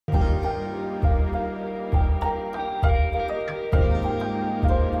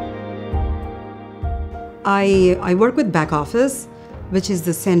I work with back office, which is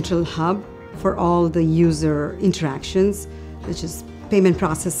the central hub for all the user interactions, which is payment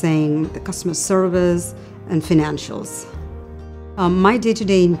processing, the customer service, and financials. My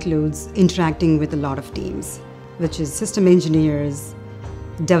day-to-day includes interacting with a lot of teams, which is system engineers,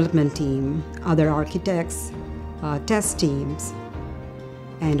 development team, other architects, test teams,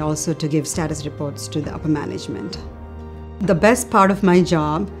 and also to give status reports to the upper management. The best part of my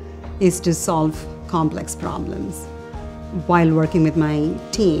job is to solve complex problems while working with my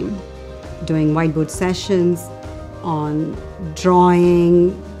team, doing whiteboard sessions on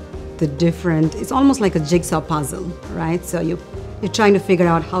drawing the different, it's almost like a jigsaw puzzle, right? So you're trying to figure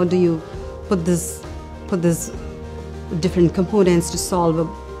out how do you put this different components to solve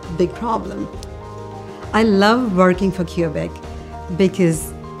a big problem. I love working for Cubic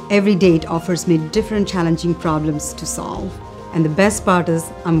because every day it offers me different challenging problems to solve. And the best part is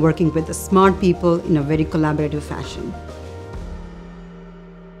I'm working with the smart people in a very collaborative fashion.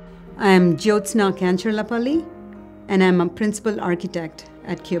 I am Jyotsna Kancherlapalli, and I'm a principal architect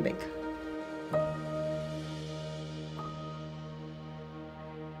at Cubic.